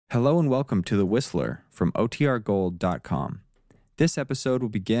Hello and welcome to The Whistler from OTRGold.com. This episode will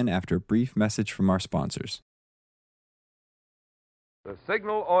begin after a brief message from our sponsors. The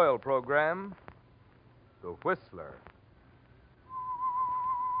Signal Oil Program, The Whistler.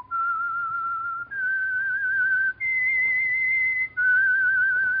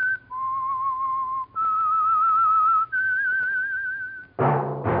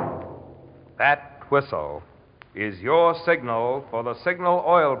 That whistle is your signal for the Signal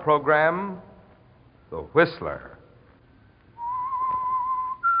Oil Program, The Whistler.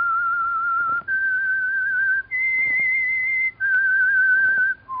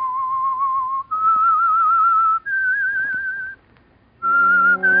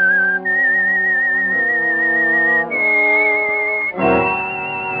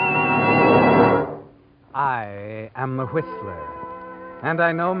 I am the Whistler, and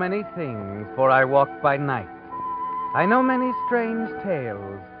I know many things, for I walk by night. I know many strange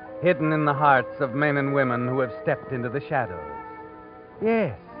tales hidden in the hearts of men and women who have stepped into the shadows.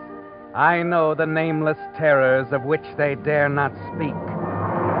 Yes, I know the nameless terrors of which they dare not speak.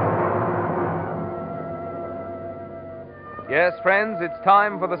 Yes, friends, it's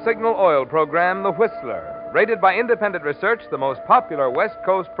time for the Signal Oil Program, The Whistler, rated by independent research the most popular West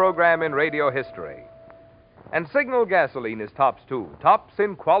Coast program in radio history. And Signal gasoline is tops, too. Tops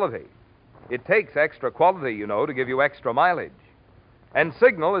in quality. It takes extra quality, you know, to give you extra mileage. And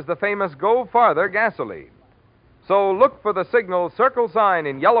Signal is the famous Go Farther gasoline. So look for the Signal circle sign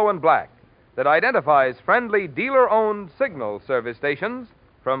in yellow and black that identifies friendly dealer-owned Signal service stations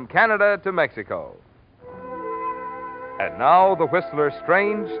from Canada to Mexico. And now the Whistler's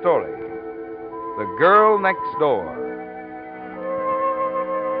strange story, The Girl Next Door.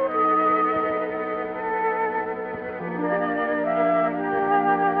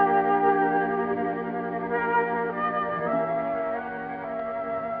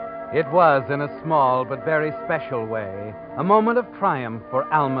 It was, in a small but very special way, a moment of triumph for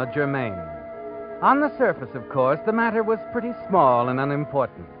Alma Germain. On the surface, of course, the matter was pretty small and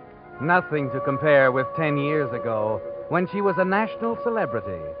unimportant. Nothing to compare with 10 years ago, when she was a national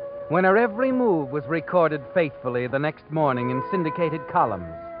celebrity, when her every move was recorded faithfully the next morning in syndicated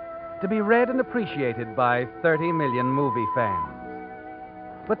columns, to be read and appreciated by 30 million movie fans.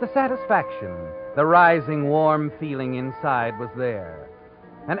 But the satisfaction, the rising warm feeling inside was there.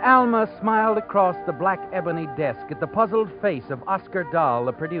 And Alma smiled across the black ebony desk at the puzzled face of Oscar Dahl,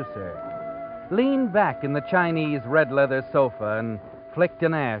 the producer, leaned back in the Chinese red leather sofa and flicked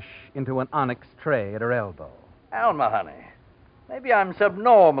an ash into an onyx tray at her elbow. Alma, honey, maybe I'm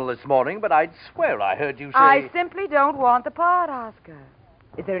subnormal this morning, but I'd swear I heard you say... I simply don't want the part, Oscar.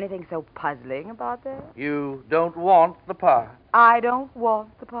 Is there anything so puzzling about that? You don't want the part. I don't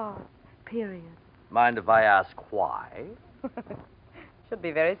want the part. Period. Mind if I ask why? Should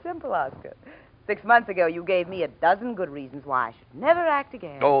be very simple, Oscar. 6 months ago, you gave me a dozen good reasons why I should never act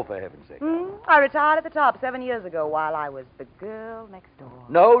again. Oh, for heaven's sake. I retired at the top 7 years ago while I was the girl next door.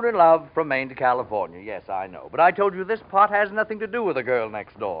 Known and loved from Maine to California. Yes, I know. But I told you this part has nothing to do with the girl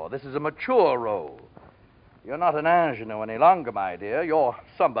next door. This is a mature role. You're not an ingenue any longer, my dear. You're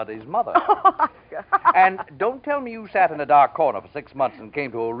somebody's mother. Oh, Oscar. And don't tell me you sat in a dark corner for 6 months and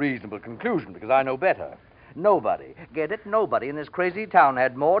came to a reasonable conclusion, because I know better. Nobody, get it, nobody in this crazy town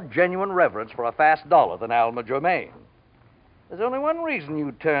had more genuine reverence for a fast dollar than Alma Germain. There's only one reason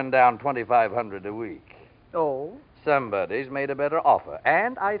you turned down $2,500 a week. Oh? Somebody's made a better offer,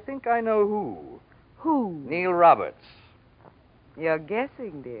 and I think I know who. Who? Neil Roberts. You're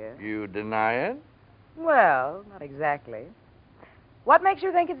guessing, dear. You deny it? Well, not exactly. What makes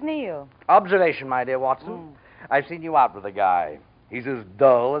you think it's Neil? Observation, my dear Watson. I've seen you out with a guy. He's as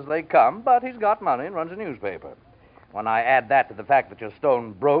dull as they come, but he's got money and runs a newspaper. When I add that to the fact that you're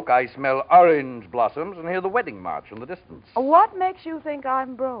stone broke, I smell orange blossoms and hear the wedding march in the distance. What makes you think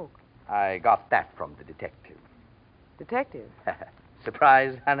I'm broke? I got that from the detective. Detective?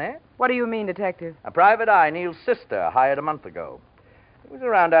 Surprise, honey? What do you mean, detective? A private eye Neil's sister hired a month ago. He was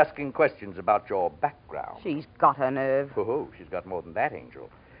around asking questions about your background. She's got her nerve. Oh, she's got more than that, Angel.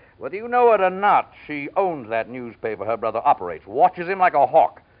 Whether you know it or not, she owns that newspaper her brother operates, watches him like a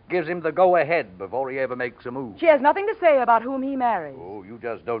hawk, gives him the go-ahead before he ever makes a move. She has nothing to say about whom he marries. Oh, you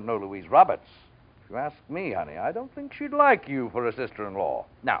just don't know Louise Roberts. If you ask me, honey, I don't think she'd like you for a sister-in-law.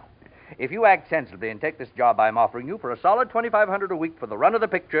 Now, if you act sensibly and take this job I'm offering you for a solid $2,500 a week for the run of the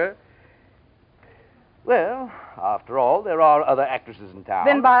picture, well, after all, there are other actresses in town.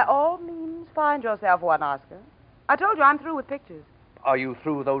 Then by all means, find yourself one, Oscar. I told you I'm through with pictures. Are you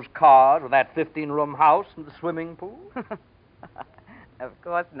through with those cars, with that 15-room house and the swimming pool? Of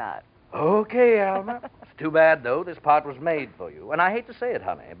course not. Okay, Alma. Too bad, though, this part was made for you. And I hate to say it,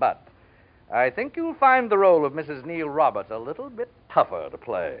 honey, but I think you'll find the role of Mrs. Neil Roberts a little bit tougher to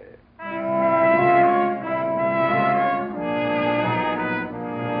play.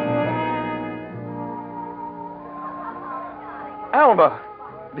 Alma,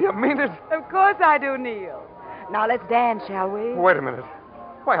 do you mean it? Of course I do, Neil. Now let's dance, shall we? Wait a minute.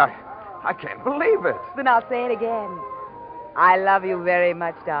 Why, I can't believe it. Then I'll say it again. I love you very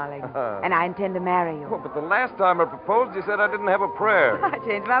much, darling. And I intend to marry you. Oh, but the last time I proposed, you said I didn't have a prayer. I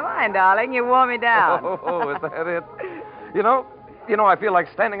changed my mind, darling. You wore me down. Oh, is that it? You know, I feel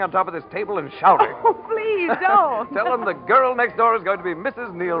like standing on top of this table and shouting. Oh, please don't. Tell them the girl next door is going to be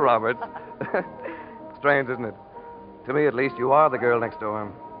Mrs. Neil Roberts. Strange, isn't it? To me, at least, you are the girl next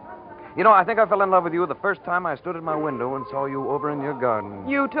door. I think I fell in love with you the first time I stood at my window and saw you over in your garden.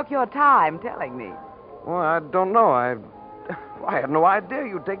 You took your time telling me. Well, I don't know. I had no idea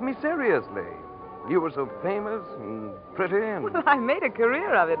you'd take me seriously. You were so famous and pretty and... Well, I made a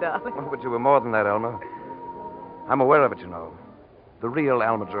career of it, darling. Oh, but you were more than that, Alma. I'm aware of it, The real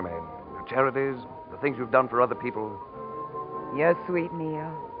Alma Germain. Your charities, the things you've done for other people. You're sweet,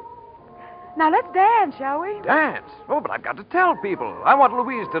 Neil. Now, let's dance, shall we? Dance? Oh, but I've got to tell people. I want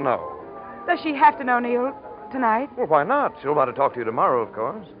Louise to know. Does she have to know, Neil, tonight? Well, why not? She'll want to talk to you tomorrow, of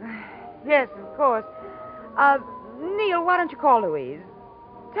course. Yes, of course. Neil, why don't you call Louise?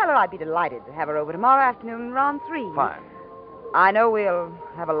 Tell her I'd be delighted to have her over tomorrow afternoon around 3. Fine. I know we'll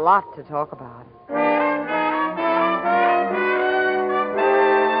have a lot to talk about.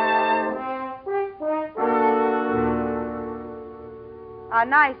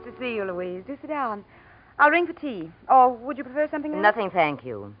 Nice to see you, Louise. Do sit down. I'll ring for tea. Or would you prefer something else? Nothing, thank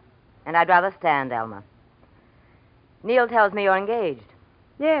you. And I'd rather stand, Alma. Neil tells me you're engaged.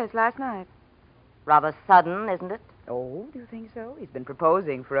 Yes, last night. Rather sudden, isn't it? Oh, do you think so? He's been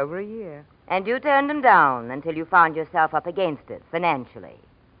proposing for over a year. And you turned him down until you found yourself up against it financially,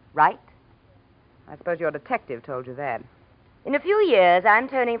 right? I suppose your detective told you that. In a few years, I'm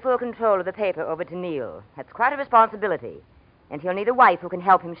turning full control of the paper over to Neil. That's quite a responsibility. And he'll need a wife who can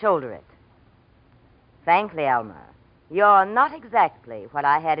help him shoulder it. Frankly, Alma, you're not exactly what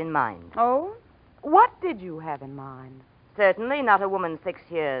I had in mind. Oh? What did you have in mind? Certainly not a woman 6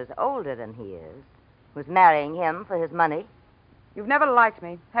 years older than he is, who's marrying him for his money. You've never liked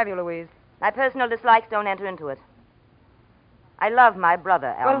me, have you, Louise? My personal dislikes don't enter into it. I love my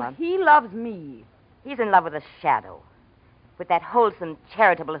brother, Alma. Well, he loves me. He's in love with a shadow, with that wholesome,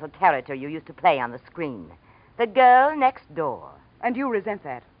 charitable little character you used to play on the screen. The girl next door. And you resent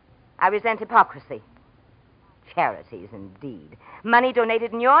that? I resent hypocrisy. Charities, indeed. Money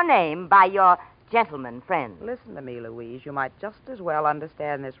donated in your name by your gentleman friends. Listen to me, Louise. You might just as well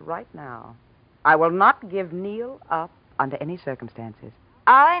understand this right now. I will not give Neil up under any circumstances.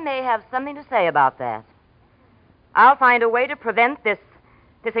 I may have something to say about that. I'll find a way to prevent this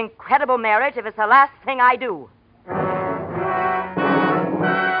incredible marriage if it's the last thing I do.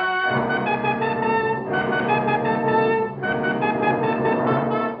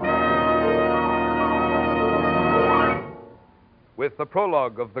 With the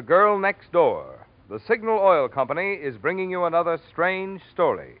prologue of The Girl Next Door, the Signal Oil Company is bringing you another strange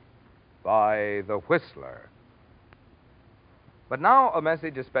story by The Whistler. But now a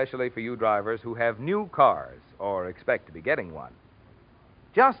message especially for you drivers who have new cars or expect to be getting one.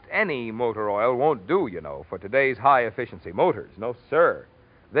 Just any motor oil won't do, for today's high-efficiency motors. No, sir.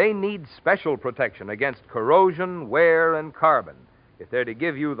 They need special protection against corrosion, wear, and carbon if they're to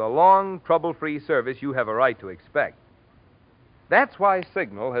give you the long, trouble-free service you have a right to expect. That's why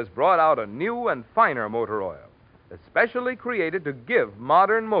Signal has brought out a new and finer motor oil, especially created to give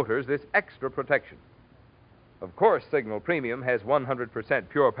modern motors this extra protection. Of course, Signal Premium has 100%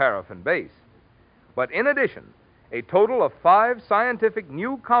 pure paraffin base. But in addition, a total of 5 scientific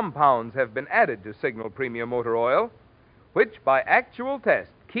new compounds have been added to Signal Premium motor oil, which by actual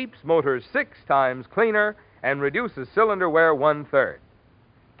test keeps motors 6 times cleaner and reduces cylinder wear 1/3.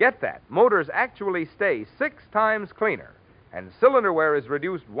 Get that. Motors actually stay 6 times cleaner, and cylinder wear is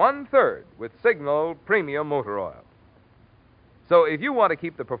reduced 1/3 with Signal Premium motor oil. So if you want to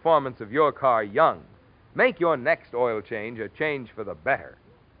keep the performance of your car young, make your next oil change a change for the better.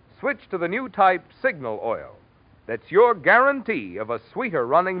 Switch to the new type Signal oil. That's your guarantee of a sweeter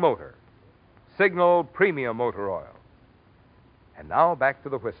running motor. Signal Premium motor oil. And now back to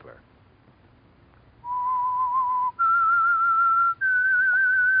the Whistler.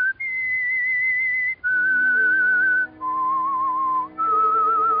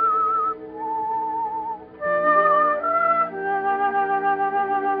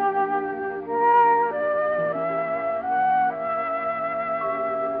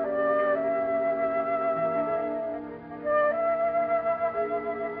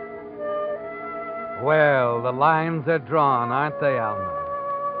 Well, the lines are drawn, aren't they,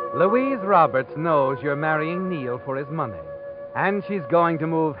 Alma? Louise Roberts knows you're marrying Neil for his money, and she's going to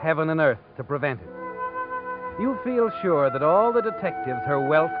move heaven and earth to prevent it. You feel sure that all the detectives her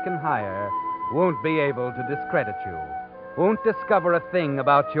wealth can hire won't be able to discredit you, won't discover a thing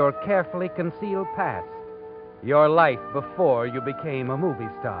about your carefully concealed past, your life before you became a movie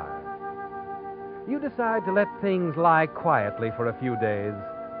star. You decide to let things lie quietly for a few days,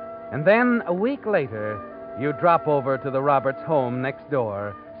 and then a week later, you drop over to the Roberts home next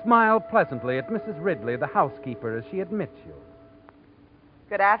door, smile pleasantly at Mrs. Ridley, the housekeeper, as she admits you.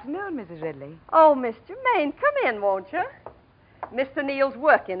 Good afternoon, Mrs. Ridley. Oh, Mr. Maine, come in, won't you? Mr. Neil's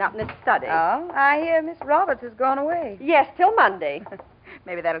working up in his study. Oh, I hear Miss Roberts has gone away. Yes, till Monday.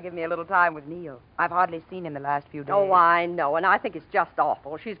 Maybe that'll give me a little time with Neil. I've hardly seen him the last few days. Oh, I know, and I think it's just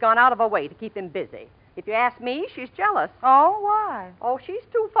awful. She's gone out of her way to keep him busy. If you ask me, she's jealous. Oh, why? Oh, she's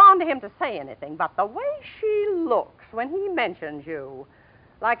too fond of him to say anything, but the way she looks when he mentions you,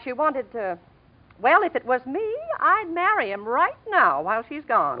 like she wanted to... Well, if it was me, I'd marry him right now while she's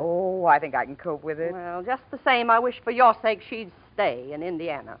gone. Oh, I think I can cope with it. Well, just the same, I wish for your sake she'd stay in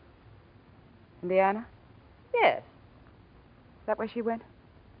Indiana. Indiana? Yes. Is that where she went?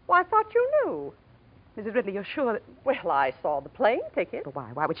 Well, I thought you knew. Mrs. Ridley, you're sure that... Well, I saw the plane ticket. But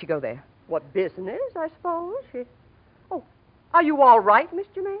why? Why would she go there? What business, I suppose? Oh, are you all right, Miss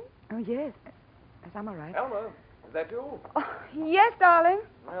Germain? Oh, yes. Yes, I'm all right. Elma, is that you? Oh, yes, darling.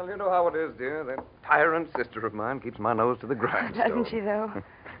 Well, you know how it is, dear. That tyrant sister of mine keeps my nose to the grindstone. Doesn't she, though?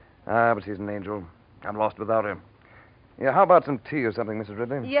 But she's an angel. I'm lost without her. Yeah, how about some tea or something, Mrs.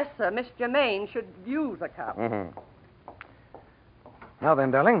 Ridley? Yes, sir. Miss Germain should use a cup. Mm-hmm. Now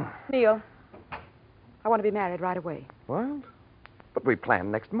then, darling. Neil, I want to be married right away. What? But we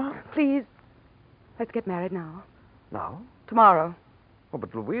plan next month. Please, let's get married now. Now? Tomorrow. Oh,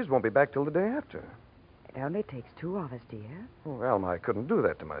 but Louise won't be back till the day after. It only takes two of us, dear. Oh, Alma, I couldn't do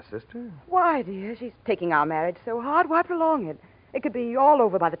that to my sister. Why, dear? She's taking our marriage so hard. Why prolong it? It could be all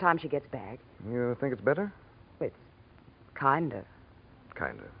over by the time she gets back. You think it's better? It's kind of.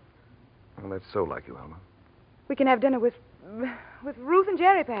 Kind of. Well, that's so like you, Alma. We can have dinner with Ruth and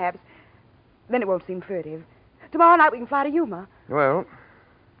Jerry, perhaps. Then it won't seem furtive. Tomorrow night we can fly to Yuma. Well,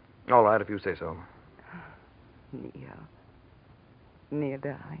 all right, if you say so. Neil,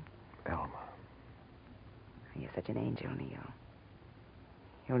 darling. Alma. You're such an angel, Neil.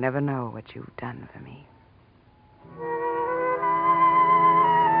 You'll never know what you've done for me.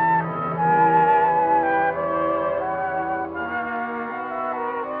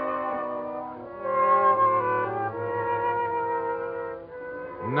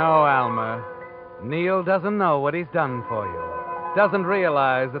 No, Alma. Neil doesn't know what he's done for you. Doesn't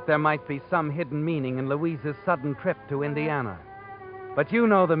realize that there might be some hidden meaning in Louise's sudden trip to Indiana. But you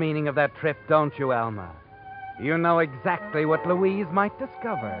know the meaning of that trip, don't you, Alma? You know exactly what Louise might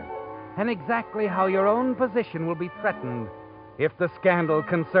discover, and exactly how your own position will be threatened if the scandal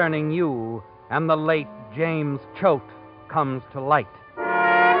concerning you and the late James Choate comes to light.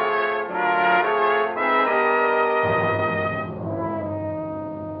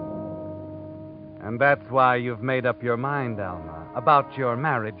 And that's why you've made up your mind, Alma, about your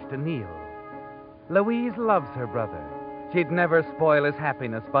marriage to Neil. Louise loves her brother. She'd never spoil his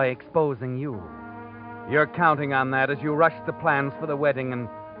happiness by exposing you. You're counting on that as you rush the plans for the wedding and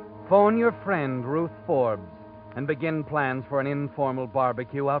phone your friend, Ruth Forbes, and begin plans for an informal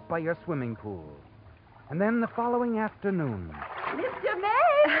barbecue out by your swimming pool. And then the following afternoon... Miss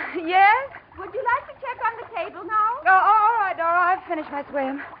Germain? Yes? Would you like to check on the table now? Oh, all right, Dora. I've finished my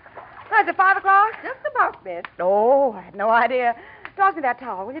swim. Is it 5 o'clock? Just about, miss. Oh, I had no idea. Toss me that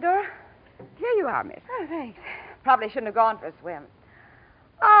towel, will you, Dora? Here you are, miss. Oh, thanks. Probably shouldn't have gone for a swim.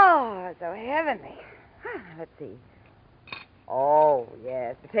 Oh, so heavenly. Let's see. Oh,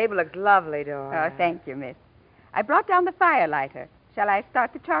 yes. The table looks lovely, Dora. Oh, thank you, miss. I brought down the firelighter. Shall I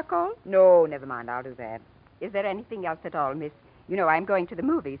start the charcoal? No, never mind. I'll do that. Is there anything else at all, miss? You know, I'm going to the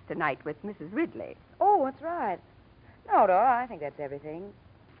movies tonight with Mrs. Ridley. Oh, that's right. No, Dora, I think that's everything.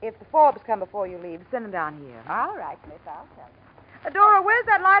 If the Forbes come before you leave, send them down here. All right, miss. I'll tell you. Dora, where's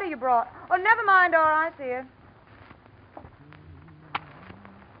that lighter you brought? Oh, never mind, Dora. I see it.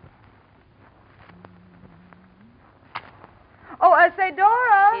 Oh, say,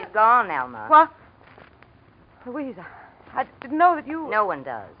 Dora. She's gone, Alma. What? Louise, I didn't know that you... No one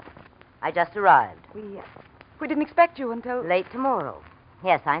does. I just arrived. We didn't expect you until... Late tomorrow.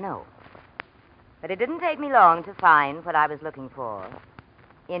 Yes, I know. But it didn't take me long to find what I was looking for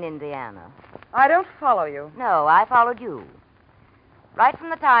in Indiana. I don't follow you. No, I followed you. Right from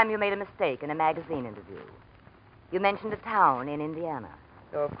the time you made a mistake in a magazine interview. You mentioned a town in Indiana.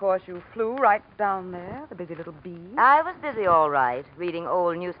 So, of course, you flew right down there, the busy little bee. I was busy, all right, reading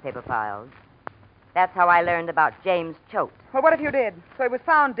old newspaper files. That's how I learned about James Choate. Well, what if you did? So he was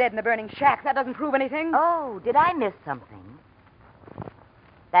found dead in a burning shack. That doesn't prove anything. Oh, did I miss something?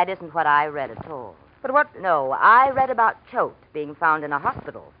 That isn't what I read at all. But what... No, I read about Choate being found in a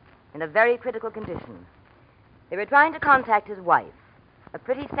hospital in a very critical condition. They were trying to contact his wife, a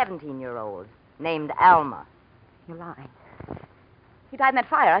pretty 17-year-old named Alma. You're lying. He died in that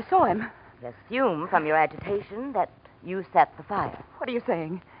fire. I saw him. I assume from your agitation that you set the fire. What are you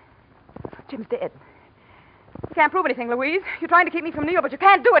saying? Jim's dead. You can't prove anything, Louise. You're trying to keep me from Neil, but you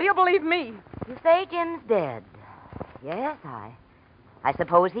can't do it. He'll believe me. You say Jim's dead. Yes, I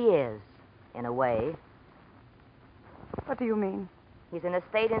suppose he is, in a way. What do you mean? He's in a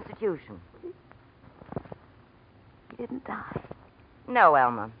state institution. He didn't die. No,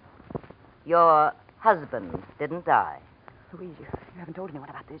 Alma. Your husband didn't die. Louise, you haven't told anyone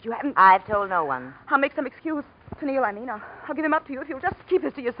about this. You haven't... I've told no one. I'll make some excuse. To Neil, I mean. I'll give him up to you if you'll just keep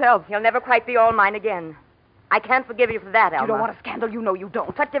this to yourself. He'll never quite be all mine again. I can't forgive you for that, Alma. You don't want a scandal. You know you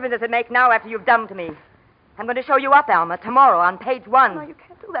don't. What difference does it make now after you've done to me? I'm going to show you up, Alma, tomorrow on page 1. No, you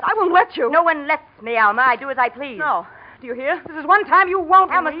can't do that. I won't let you. No one lets me, Alma. I do as I please. No. Do you hear? This is one time you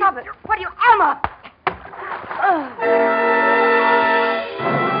won't. Alma, Louise. stop it. What are you... Alma!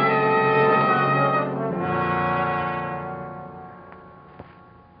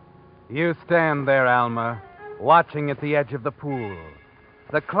 You stand there, Alma, watching at the edge of the pool.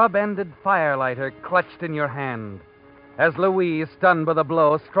 The club-ended firelighter clutched in your hand, as Louise, stunned by the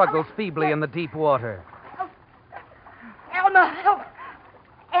blow, struggles feebly in the deep water. Alma, help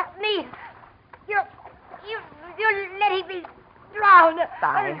me. You're letting me drown.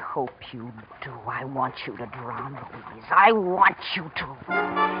 I hope you do. I want you to drown, Louise. I want you to.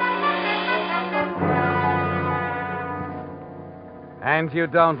 And you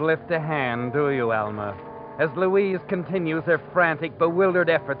don't lift a hand, do you, Alma? As Louise continues her frantic, bewildered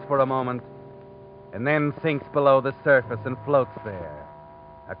efforts for a moment, and then sinks below the surface and floats there,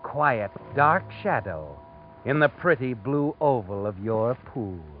 a quiet, dark shadow in the pretty blue oval of your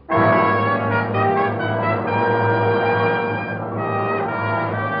pool.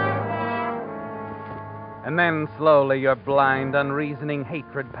 And then slowly your blind, unreasoning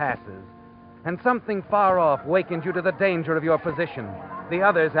hatred passes, and something far off wakens you to the danger of your position. The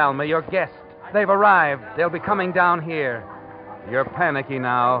others, Alma, your guests, they've arrived. They'll be coming down here. You're panicky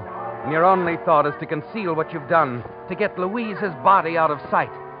now, and your only thought is to conceal what you've done, to get Louise's body out of sight.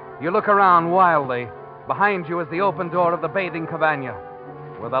 You look around wildly. Behind you is the open door of the bathing cabana.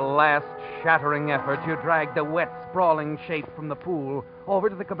 With a last shattering effort, you drag the wet, sprawling shape from the pool over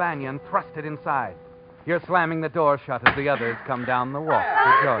to the cabana and thrust it inside. You're slamming the door shut as the others come down the walk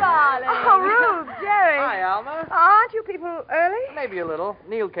to join you. Oh, Ruth, Jerry. Hi, Alma. Aren't you people early? Maybe a little.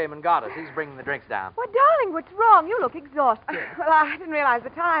 Neil came and got us. He's bringing the drinks down. Well, darling, what's wrong? You look exhausted. Well, I didn't realize the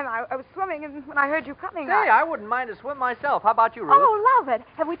time. I was swimming, and when I heard you coming, Hey, I wouldn't mind a swim myself. How about you, Ruth? Oh, love it.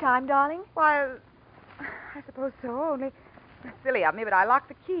 Have we time, darling? Well, I suppose so. Only silly of me, but I locked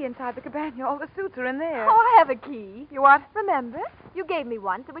the key inside the cabana. All the suits are in there. Oh, I have a key. You what? Remember? You gave me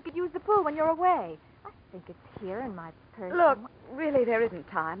one so we could use the pool when you're away. I think it's here in my purse. Look, really, there isn't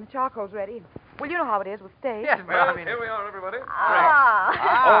time. The charcoal's ready. Well, you know how it is with steak. Yes, but I mean... Here we are, everybody.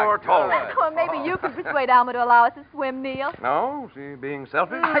 Ah. Good. Well, maybe you could persuade Alma to allow us to swim, Neil. No, she being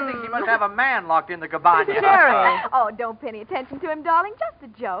selfish? I think she must have a man locked in the cabana. Jerry. Oh, don't pay any attention to him, darling. Just a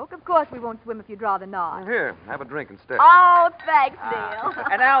joke. Of course we won't swim if you'd rather not. Here, have a drink instead. Oh, thanks, Neil.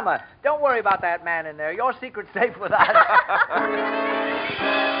 And Alma, don't worry about that man in there. Your secret's safe with us.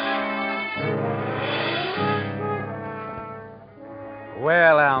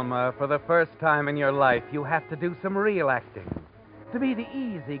 Well, Alma, for the first time in your life, you have to do some real acting. To be the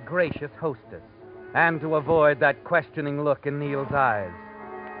easy, gracious hostess, and to avoid that questioning look in Neil's eyes.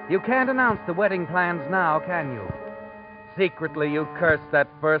 You can't announce the wedding plans now, can you? Secretly, you curse that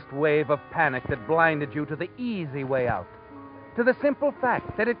first wave of panic that blinded you to the easy way out, to the simple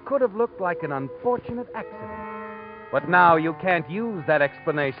fact that it could have looked like an unfortunate accident. But now you can't use that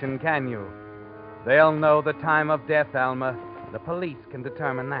explanation, can you? They'll know the time of death, Alma. The police can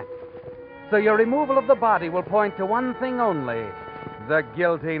determine that. So your removal of the body will point to one thing only, the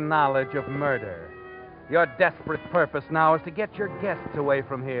guilty knowledge of murder. Your desperate purpose now is to get your guests away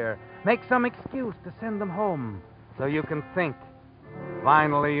from here, make some excuse to send them home, so you can think.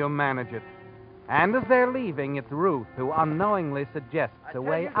 Finally, you manage it. And as they're leaving, it's Ruth who unknowingly suggests a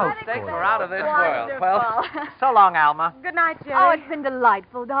way out for Mistakes you. were out of this world. Wonderful. Well, so long, Alma. Good night, Jerry. Oh, it's been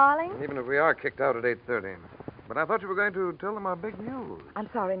delightful, darling. Even if we are kicked out at 8:30. But I thought you were going to tell them our big news. I'm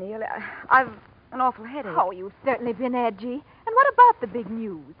sorry, Neil. I've an awful headache. Oh, you've certainly been edgy. And what about the big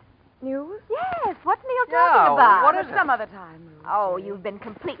news? News? Yes, what's Neil talking about? What is some other time, Ruth? Oh, you've been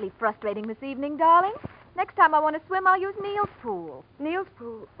completely frustrating this evening, darling. Next time I want to swim, I'll use Neil's pool. Neil's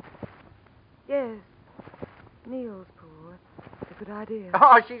pool. Yes, Neil's pool. That's a good idea.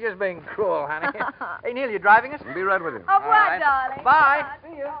 Oh, she's just being cruel, honey. Hey, Neil, you driving us? I'll be right with you. Au revoir, right. darling. Bye.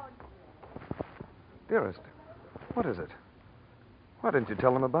 See you. Dearest, what is it? Why didn't you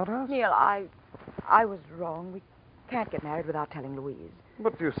tell them about us? Neil, I was wrong. We can't get married without telling Louise.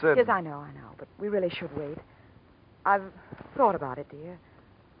 But you said... Yes, I know, but we really should wait. I've thought about it, dear.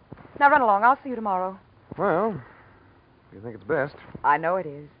 Now run along. I'll see you tomorrow. Well, if you think it's best. I know it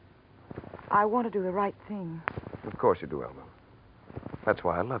is. I want to do the right thing. Of course you do, Elma. That's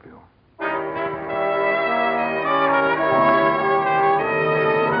why I love you.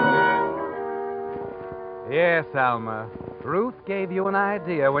 Yes, Alma. Ruth gave you an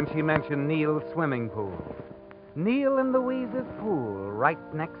idea when she mentioned Neil's swimming pool. Neil and Louise's pool right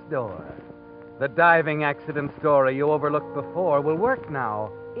next door. The diving accident story you overlooked before will work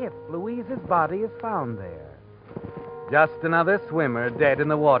now if Louise's body is found there. Just another swimmer dead in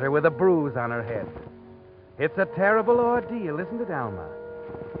the water with a bruise on her head. It's a terrible ordeal, isn't it, Alma?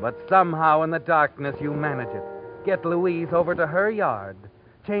 But somehow in the darkness you manage it. Get Louise over to her yard,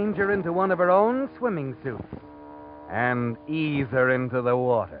 change her into one of her own swimming suits, and ease her into the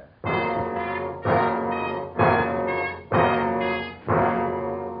water.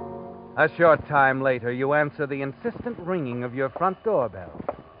 A short time later, you answer the insistent ringing of your front doorbell.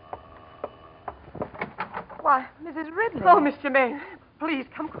 Why, Mrs. Ridley. Oh, Miss Germain, please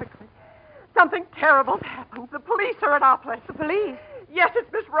come quickly. Something terrible's happened. The police are at our place. The police? Yes, it's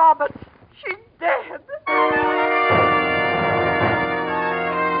Miss Roberts. She's dead.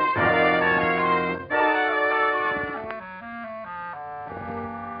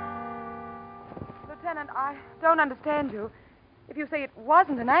 Lieutenant, I don't understand you. If you say it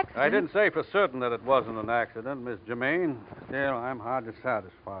wasn't an accident... I didn't say for certain that it wasn't an accident, Miss Germain. Still, I'm hard to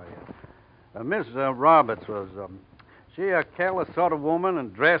satisfy you. Miss Roberts was, she a careless sort of woman in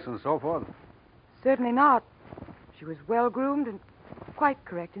dress and so forth? Certainly not. She was well-groomed and quite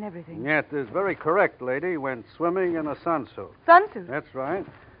correct in everything. Yet this very correct lady went swimming in a sunsuit. Sunsuit? That's right.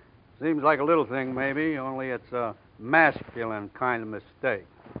 Seems like a little thing, maybe, only it's a masculine kind of mistake.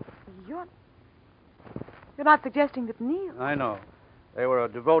 You're not suggesting that Neil... I know. They were a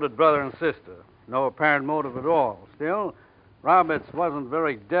devoted brother and sister. No apparent motive at all. Still, Roberts wasn't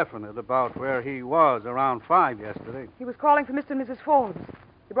very definite about where he was around 5 yesterday. He was calling for Mr. and Mrs. Forbes.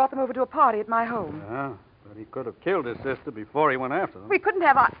 He brought them over to a party at my home. But he could have killed his sister before he went after them. We couldn't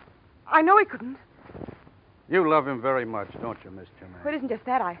have. I know he couldn't. You love him very much, don't you, Miss Germain? Well, it isn't just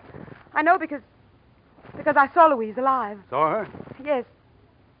that. I know because I saw Louise alive. Saw her? Yes.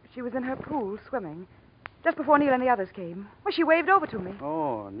 She was in her pool swimming. Just before Neil and the others came. Well, she waved over to me.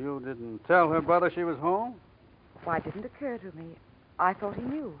 Oh, and you didn't tell her brother she was home? Why, it didn't occur to me. I thought he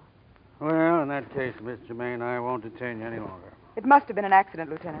knew. Well, in that case, Miss Germain, I won't detain you any longer. It must have been an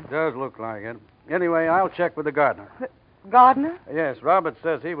accident, Lieutenant. Does look like it. Anyway, I'll check with the gardener. The gardener? Yes, Robert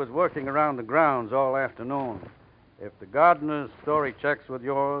says he was working around the grounds all afternoon. If the gardener's story checks with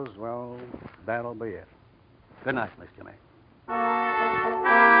yours, well, that'll be it. Good night, Miss Germain.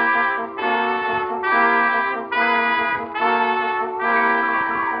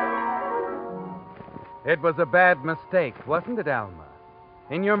 It was a bad mistake, wasn't it, Alma?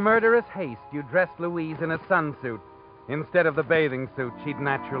 In your murderous haste, you dressed Louise in a sunsuit instead of the bathing suit she'd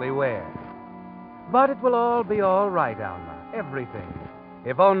naturally wear. But it will all be all right, Alma. Everything.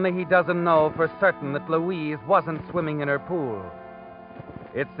 If only he doesn't know for certain that Louise wasn't swimming in her pool.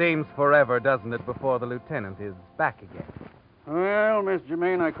 It seems forever, doesn't it, before the lieutenant is back again. Well, Miss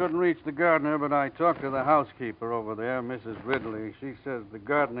Germain, I couldn't reach the gardener, but I talked to the housekeeper over there, Mrs. Ridley. She says the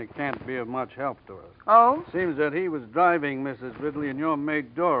gardener can't be of much help to us. Oh? Seems that he was driving Mrs. Ridley and your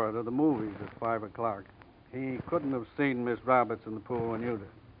maid Dora to the movies at 5 o'clock. He couldn't have seen Miss Roberts in the pool when you did.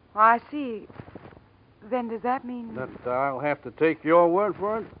 I see. Then does that mean... That I'll have to take your word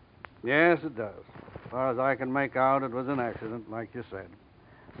for it? Yes, it does. As far as I can make out, it was an accident, like you said.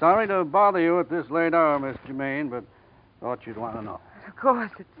 Sorry to bother you at this late hour, Miss Germain, but thought you'd want to know. Of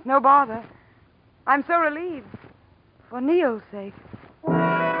course, it's no bother. I'm so relieved. For Neil's sake.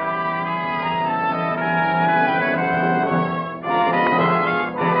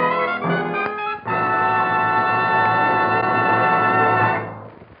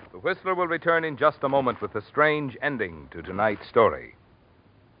 The Whistler will return in just a moment with the strange ending to tonight's story.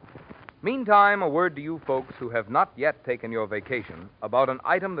 Meantime, a word to you folks who have not yet taken your vacation about an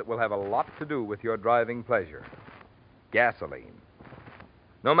item that will have a lot to do with your driving pleasure. Gasoline.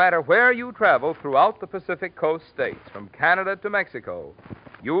 No matter where you travel throughout the Pacific Coast states, from Canada to Mexico,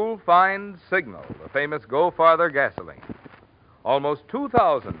 you'll find Signal, the famous Go Farther gasoline. Almost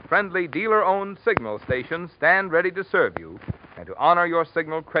 2,000 friendly dealer-owned Signal stations stand ready to serve you and to honor your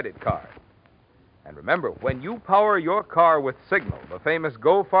Signal credit card. And remember, when you power your car with Signal, the famous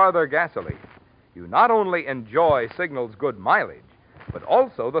Go Farther gasoline, you not only enjoy Signal's good mileage, but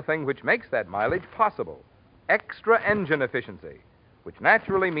also the thing which makes that mileage possible, extra engine efficiency, which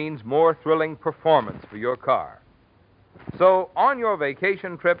naturally means more thrilling performance for your car. So, on your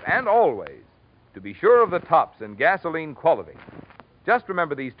vacation trip and always, to be sure of the tops in gasoline quality, just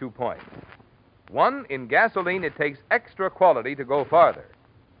remember these 2 points. 1, in gasoline, it takes extra quality to go farther.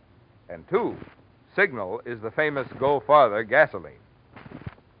 And 2, Signal is the famous Go Farther gasoline.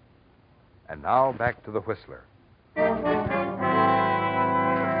 And now, back to the Whistler.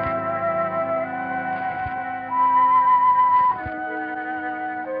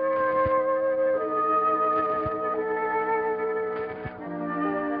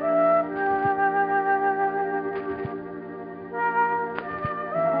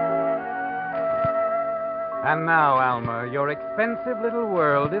 And now, Alma, your expensive little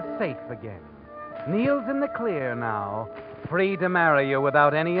world is safe again. Neil's in the clear now, free to marry you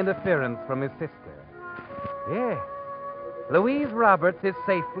without any interference from his sister. Yes, Louise Roberts is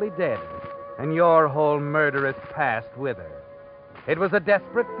safely dead, and your whole murderous past with her. It was a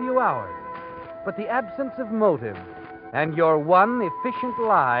desperate few hours, but the absence of motive and your one efficient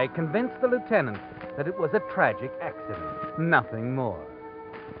lie convinced the lieutenant that it was a tragic accident, nothing more.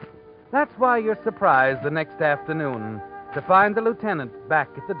 That's why you're surprised the next afternoon to find the lieutenant back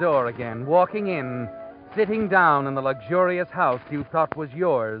at the door again, walking in, sitting down in the luxurious house you thought was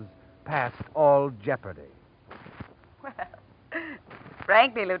yours, past all jeopardy. Well,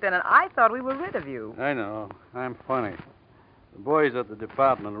 frankly, Lieutenant, I thought we were rid of you. I know. I'm funny. The boys at the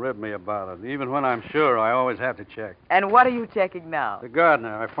department rib me about it. Even when I'm sure, I always have to check. And what are you checking now? The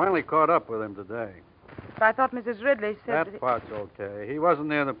gardener. I finally caught up with him today. But I thought Mrs. Ridley said That part's okay. He wasn't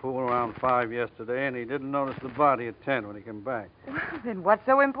near the pool around 5 yesterday, and he didn't notice the body at 10 when he came back. Well, then what's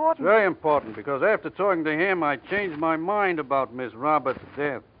so important? It's very important, because after talking to him, I changed my mind about Miss Roberts'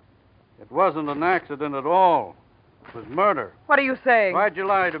 death. It wasn't an accident at all. It was murder. What are you saying? Why'd you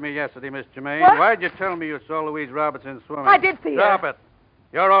lie to me yesterday, Miss Germain? What? Why'd you tell me you saw Louise Robertson swimming? I did see her. Stop it.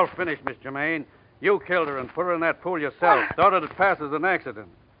 You're all finished, Miss Germain. You killed her and put her in that pool yourself. Thought it'd pass as an accident.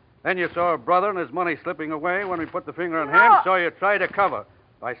 Then you saw her brother and his money slipping away when we put the finger on him, so you tried to cover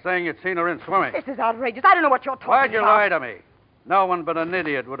by saying you'd seen her in swimming. This is outrageous. I don't know what you're talking Why'd you about. lie to me? No one but an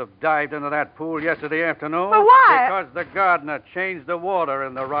idiot would have dived into that pool yesterday afternoon. But why? Because the gardener changed the water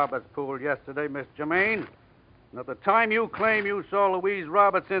in the Roberts pool yesterday, Miss Germain. And at the time you claim you saw Louise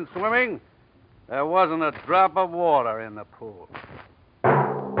Robertson swimming, there wasn't a drop of water in the pool.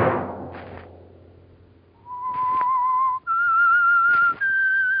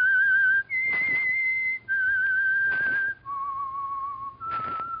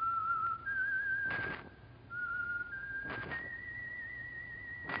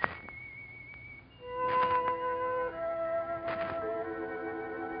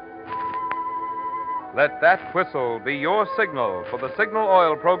 Let that whistle be your signal for the Signal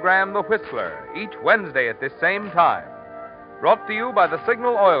Oil program, The Whistler, each Wednesday at this same time. Brought to you by the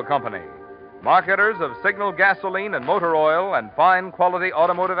Signal Oil Company, marketers of Signal gasoline and motor oil and fine quality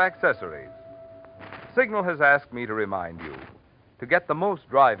automotive accessories. Signal has asked me to remind you, to get the most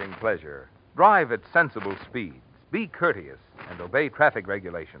driving pleasure, drive at sensible speeds, be courteous, and obey traffic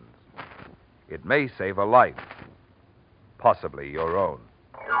regulations. It may save a life, possibly your own.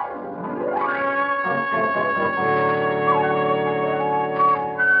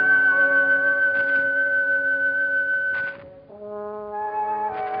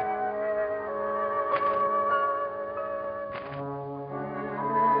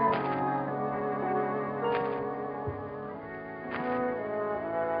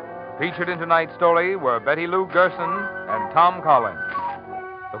 Featured in tonight's story were Betty Lou Gerson and Tom Collins.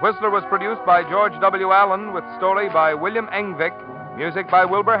 The Whistler was produced by George W. Allen with story by William Engvik, music by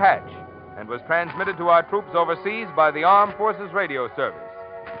Wilbur Hatch, and was transmitted to our troops overseas by the Armed Forces Radio Service.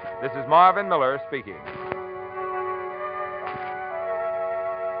 This is Marvin Miller speaking.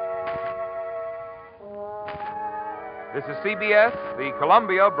 This is CBS, the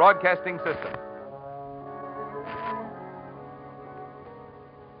Columbia Broadcasting System.